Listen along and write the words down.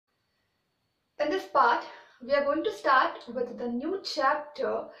In this part, we are going to start with the new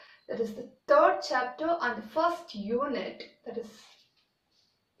chapter, that is the third chapter and the first unit, that is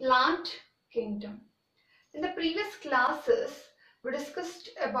Plant Kingdom. In the previous classes, we discussed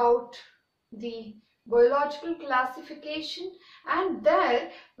about the biological classification, and there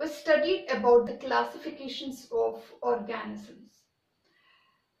we studied about the classifications of organisms.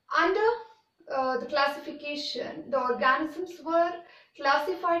 Under the classification, the organisms were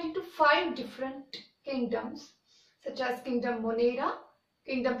classified into 5 different kingdoms, such as Kingdom Monera,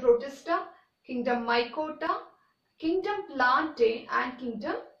 Kingdom Protista, Kingdom Mycota, Kingdom Plantae, and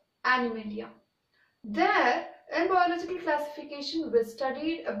Kingdom Animalia. There, in biological classification, we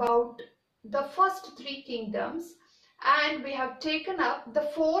studied about the first 3 kingdoms, and we have taken up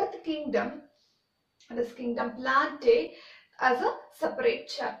the 4th kingdom, that is Kingdom Plantae, as a separate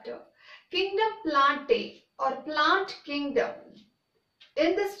chapter. Kingdom Plantae or Plant Kingdom.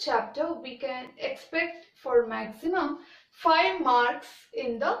 In this chapter, we can expect for maximum 5 marks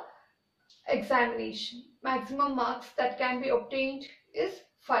in the examination. Maximum marks that can be obtained is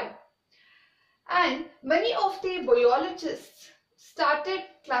 5. And many of the biologists started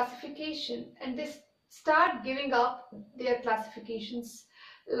classification, and they start giving up their classifications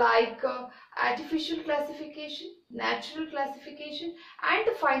like artificial classification, natural classification, and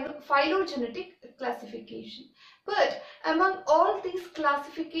the phylogenetic classification. But among all these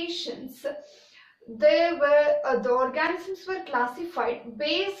classifications, the organisms were classified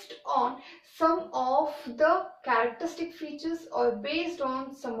based on some of the characteristic features or based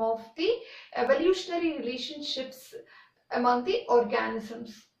on some of the evolutionary relationships among the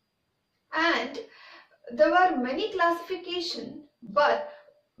organisms. And there were many classifications, but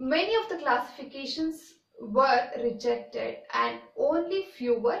many of the classifications were rejected and only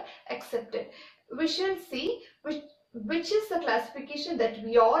few were accepted. We shall see which is the classification that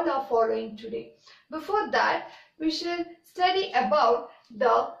we all are following today. Before that, we shall study about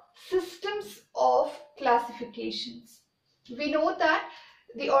the systems of classifications. We know that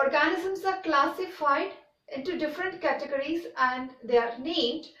the organisms are classified into different categories and they are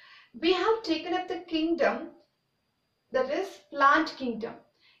named. We have taken up the kingdom, that is Plant Kingdom.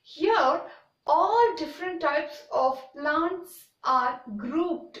 Here, all different types of plants are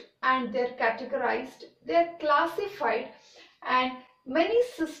grouped and they're categorized, they're classified, and many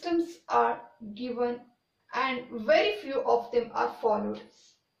systems are given and very few of them are followed.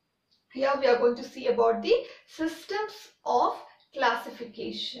 Here we are going to see about the systems of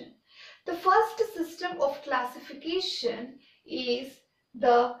classification. The first system of classification is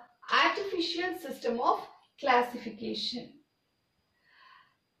the artificial system of classification.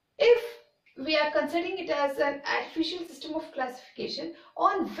 If we are considering it as an artificial system of classification,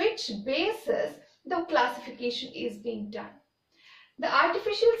 on which basis the classification is being done? The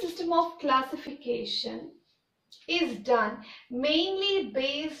artificial system of classification is done mainly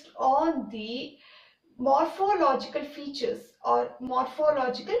based on the morphological features or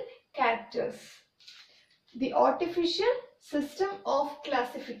morphological characters. The artificial system of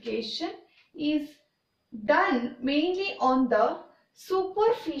classification is done mainly on the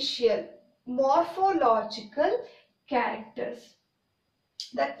superficial morphological characters.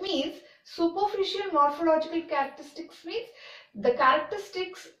 That means superficial morphological characteristics means the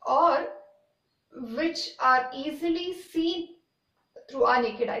characteristics which are easily seen through our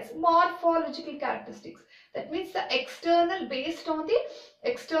naked eyes. Morphological characteristics, that means the external, based on the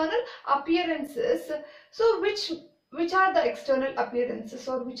external appearances. So which are the external appearances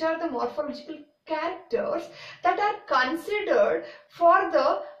or which are the morphological characters that are considered for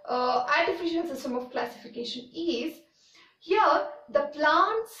the artificial system of classification is, here the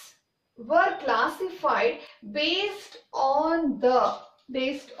plants were classified based on the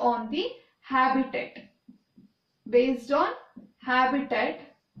habitat,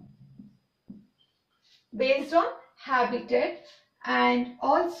 and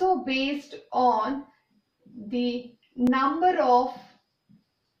also based on the number of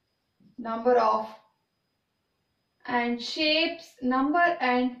and shapes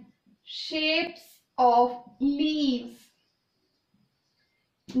of leaves,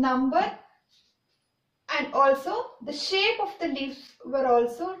 and also the shape of the leaves were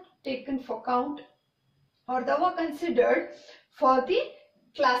also taken for count, or they were considered for the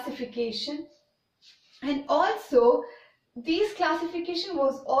classification. And also this classification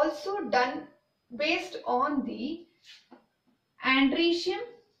was also done based on the androecium,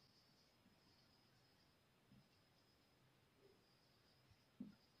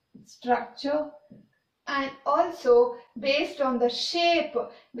 structure, and also based on the shape,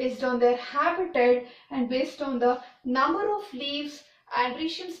 based on their habitat, and based on the number of leaves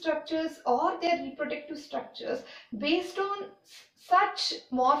androecium structures or their reproductive structures. Based on such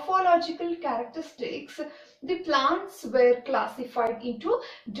morphological characteristics, the plants were classified into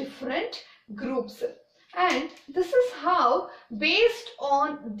different groups. And this is how, based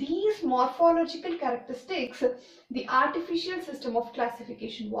on these morphological characteristics, the artificial system of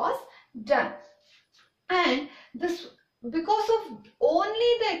classification was done. And this, because of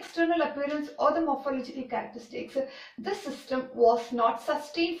only the external appearance or the morphological characteristics, this system was not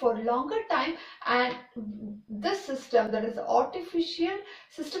sustained for a longer time, and this system, that is the artificial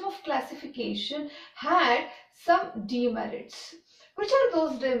system of classification, had some demerits. Which are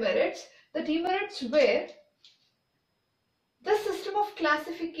those demerits? The demerits were the system of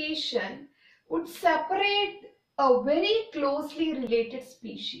classification would separate a very closely related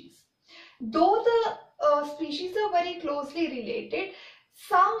species. Though the species are very closely related,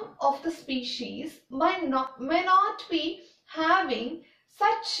 some of the species may not be having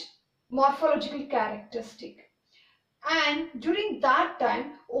such morphological characteristic. And during that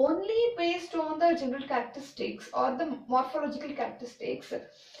time, only based on the general characteristics or the morphological characteristics,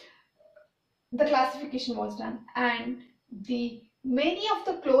 the classification was done, and the many of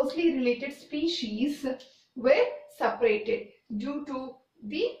the closely related species were separated due to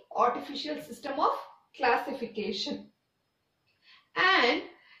the artificial system of classification. And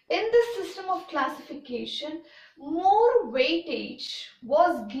in this system of classification, more weightage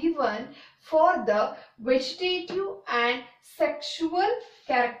was given for the vegetative and sexual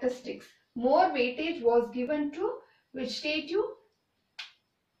characteristics. More weightage was given to vegetative,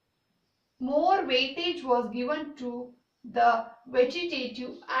 more weightage was given to the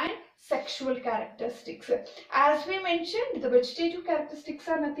vegetative and sexual characteristics. As we mentioned, the vegetative characteristics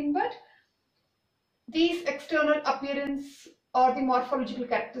are nothing but these external appearance or the morphological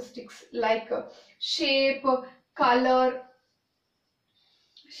characteristics like shape, color,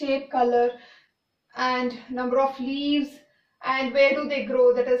 and number of leaves, and where do they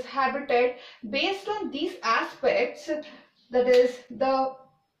grow, that is habitat. Based on these aspects, that is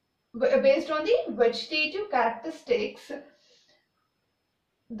based on the vegetative characteristics,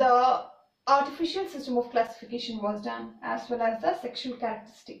 the artificial system of classification was done, as well as the sexual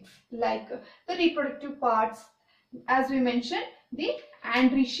characteristics like the reproductive parts, as we mentioned, the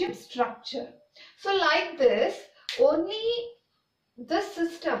androecium structure. So like this, only this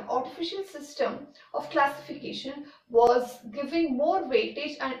system, artificial system of classification, was giving more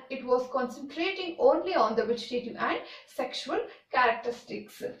weightage, and it was concentrating only on the vegetative and sexual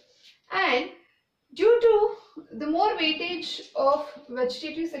characteristics. And due to the more weightage of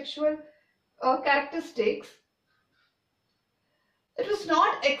vegetative sexual characteristics, it was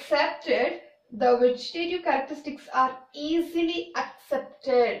not accepted. The vegetative characteristics are easily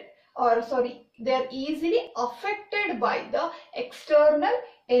accepted, or sorry, they are easily affected by the external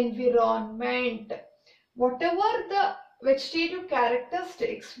environment. Whatever the vegetative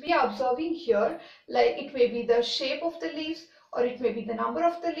characteristics we are observing here, like it may be the shape of the leaves, or it may be the number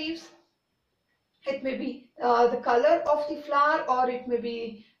of the leaves, it may be the color of the flower, or it may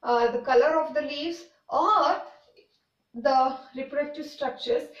be the color of the leaves, or the reproductive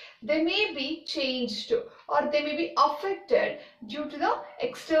structures, they may be changed or they may be affected due to the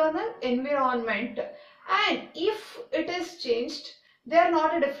external environment. And if it is changed, they are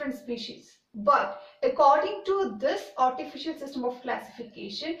not a different species. But according to this artificial system of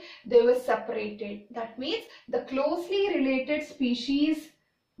classification, they were separated. That means the closely related species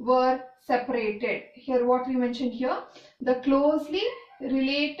were separated. Here what we mentioned here, the closely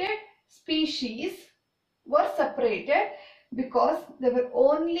related species were separated because they were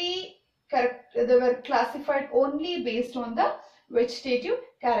classified only based on the vegetative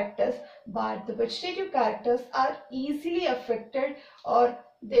characters. But the vegetative characters are easily affected, or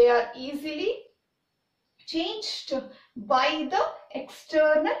they are easily changed by the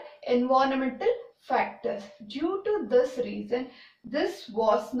external environmental factors. Due to this reason, this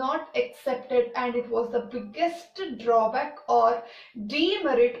was not accepted, and it was the biggest drawback or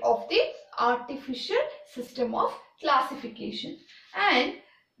demerit of the artificial system of classification. And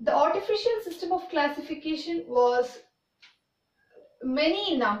the artificial system of classification was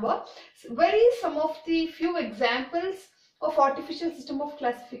many in number. Some of the few examples of artificial system of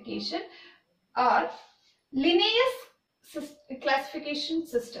classification are Linnaeus classification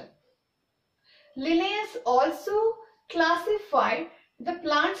system. Linnaeus also classified the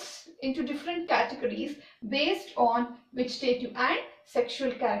plants into different categories based on vegetative and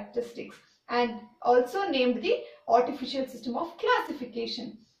sexual characteristics, and also named the artificial system of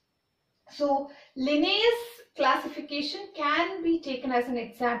classification. So Linnaeus classification can be taken as an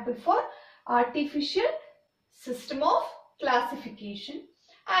example for artificial system of classification.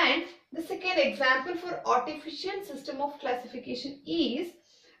 And the second example for artificial system of classification is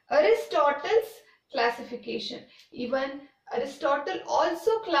Aristotle's classification. Even Aristotle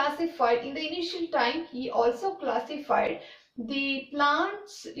also classified, in the initial time, he also classified the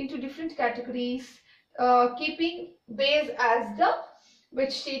plants into different categories, keeping base as the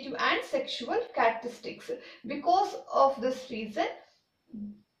vegetative and sexual characteristics. Because of this reason,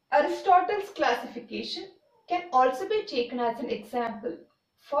 Aristotle's classification can also be taken as an example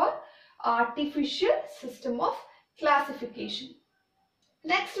for artificial system of classification.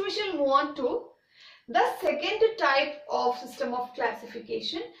 Next, we shall move on to the second type of system of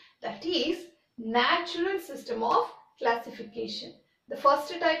classification, that is natural system of classification. The first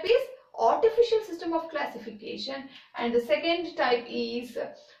type is artificial system of classification and the second type is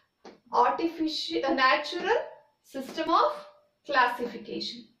natural system of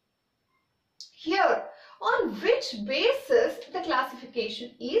classification. Here, on which basis the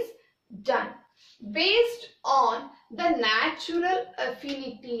classification is done? Based on the natural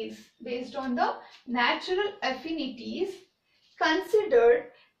affinities,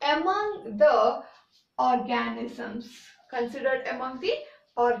 considered among the organisms.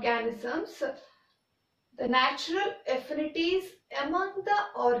 The natural affinities among the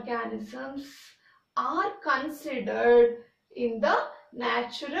organisms are considered in the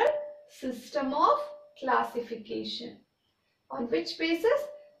natural system of classification. On which basis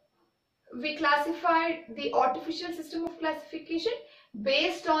we classified the artificial system of classification?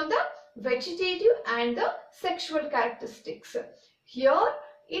 Based on the vegetative and the sexual characteristics. Here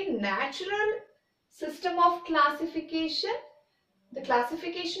in natural system of classification, the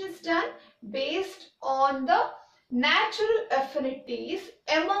classification is done based on the natural affinities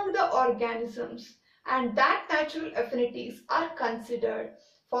among the organisms, and that natural affinities are considered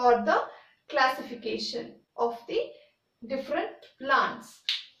for the classification of the different plants.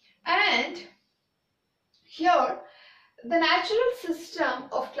 And here the natural system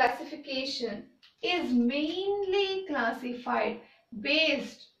of classification is mainly classified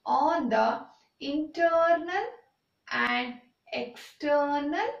based on the internal and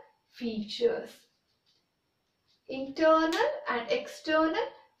external features. Internal and external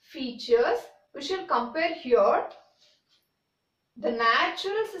features, we shall compare here. The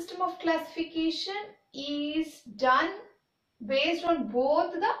natural system of classification is done based on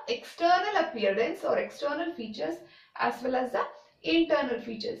both the external appearance or external features as well as the internal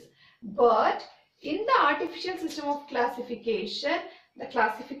features. But in the artificial system of classification, the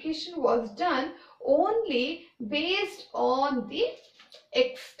classification was done only based on the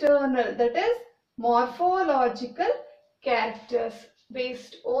external, that is morphological characters,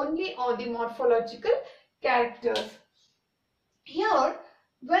 based only on the morphological characters. Here,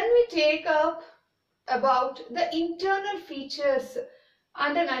 when we take up about the internal features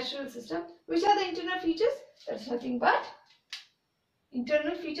under natural system, which are the internal features? That's nothing but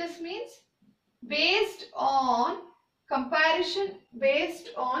internal features means based on comparison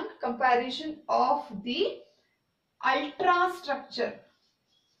of the ultrastructure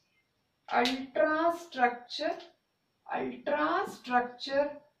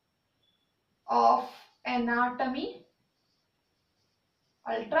of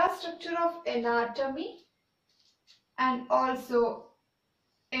anatomy, and also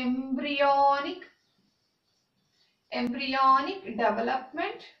embryonic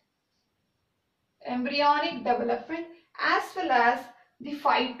development, as well as the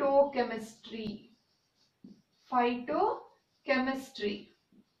phytochemistry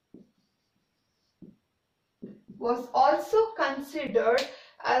was also considered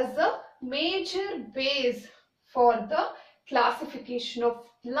as a major base for the classification of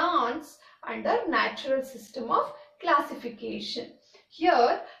plants under natural system of classification.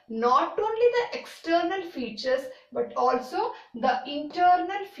 Here, not only the external features but also the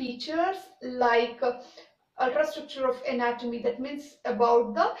internal features like ultrastructure of anatomy, that means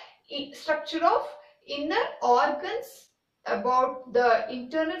about the structure of inner organs, about the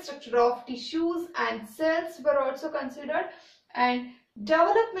internal structure of tissues and cells were also considered, and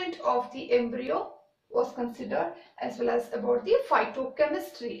development of the embryo was considered, as well as about the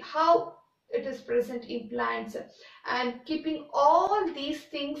phytochemistry, how it is present in plants. And keeping all these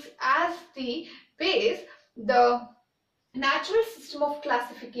things as the base, the natural system of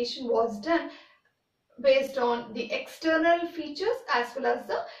classification was done based on the external features as well as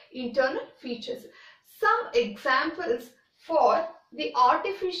the internal features. Some examples for the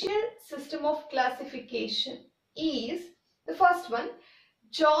artificial system of classification is the first one,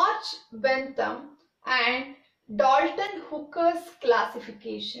 George Bentham and Dalton Hooker's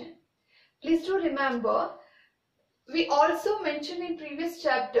classification. Please do remember, we also mentioned in previous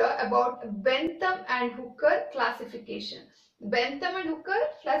chapter about Bentham and Hooker classification. Bentham and Hooker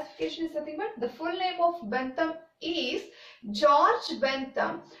classification is nothing but the full name of Bentham is George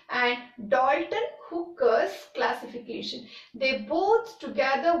Bentham and Dalton Hooker's classification. They both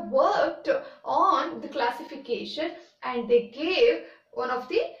together worked on the classification and they gave one of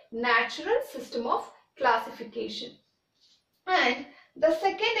the natural system of classification. And the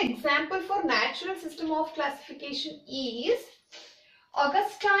second example for natural system of classification is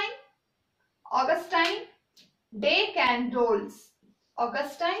Augustine de Candolle.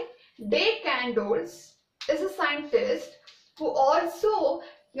 Augustine de Candolle is a scientist who also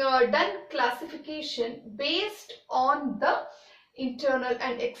done classification based on the internal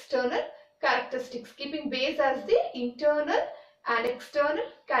and external characteristics, keeping base as the internal and external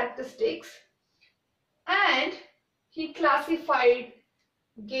characteristics, and he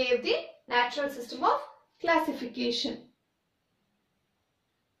gave the natural system of classification.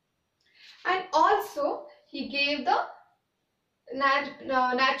 And also he gave the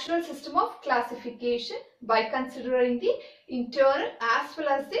natural system of classification by considering the internal as well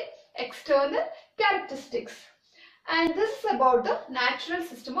as the external characteristics. And this is about the natural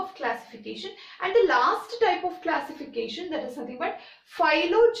system of classification. And the last type of classification, that is nothing but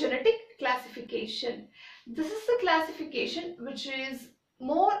phylogenetic classification. This is the classification which is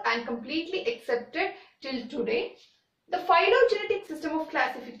more and completely accepted till today. The phylogenetic system of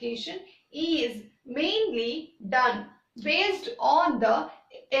classification is mainly done based on the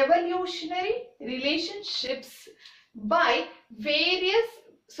evolutionary relationships between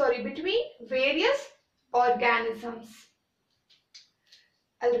various organisms.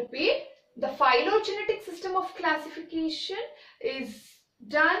 I'll repeat. The phylogenetic system of classification is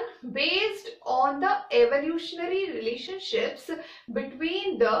done based on the evolutionary relationships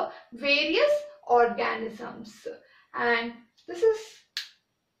between the various organisms, and this is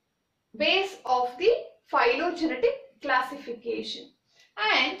base of the phylogenetic classification.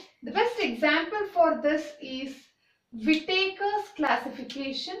 And the best example for this is Whittaker's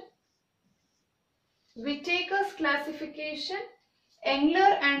classification,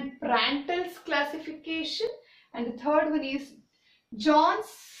 Engler and Prandtl's classification, and the third one is John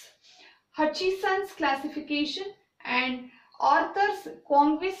Hutchison's classification and Arthur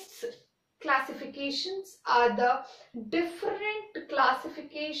Quanquist's classifications are the different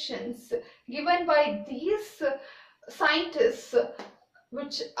classifications given by these scientists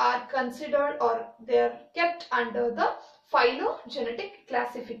which are considered or they are kept under the phylogenetic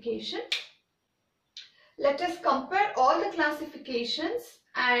classification. Let us compare all the classifications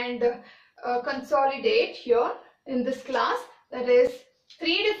and consolidate here in this class. That is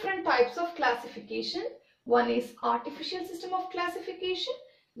 3 different types of classification. One is artificial system of classification,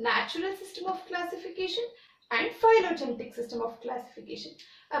 natural system of classification, and phylogenetic system of classification.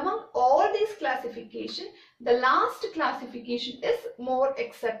 Among all these classification, the last classification is more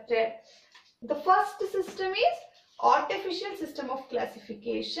accepted. The first system is artificial system of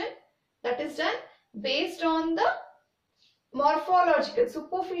classification, that is done based on the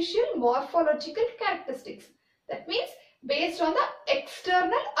superficial morphological characteristics. That means based on the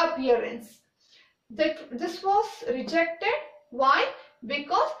external appearance. This was rejected. Why?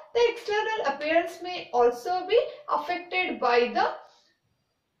 Because the external appearance may also be affected by the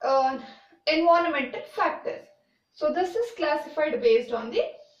environmental factors. So this is classified based on the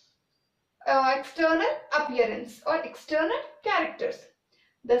external appearance or external characters.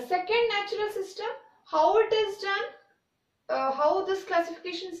 The second natural system, how it is done, how this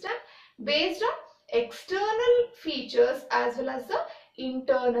classification is done, based on external features as well as the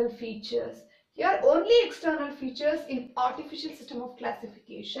internal features. Here only external features in artificial system of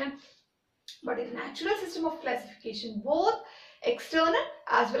classification, but in natural system of classification both external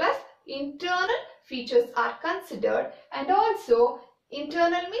as well as internal features are considered, and also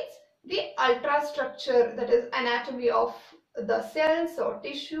internal means the ultrastructure, that is anatomy of the cells or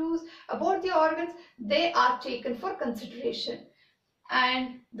tissues, about the organs, they are taken for consideration.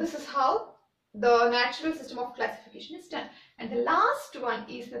 And this is how the natural system of classification is done. And the last one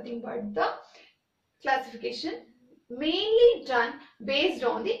is nothing but the classification mainly done based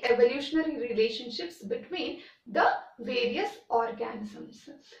on the evolutionary relationships between the various organisms.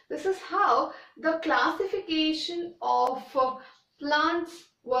 This is how the classification of plants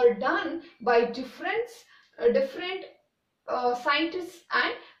were done by different scientists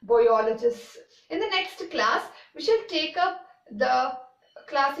and biologists. In the next class, we shall take up the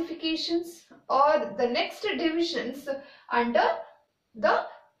classifications or the next divisions under the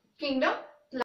kingdom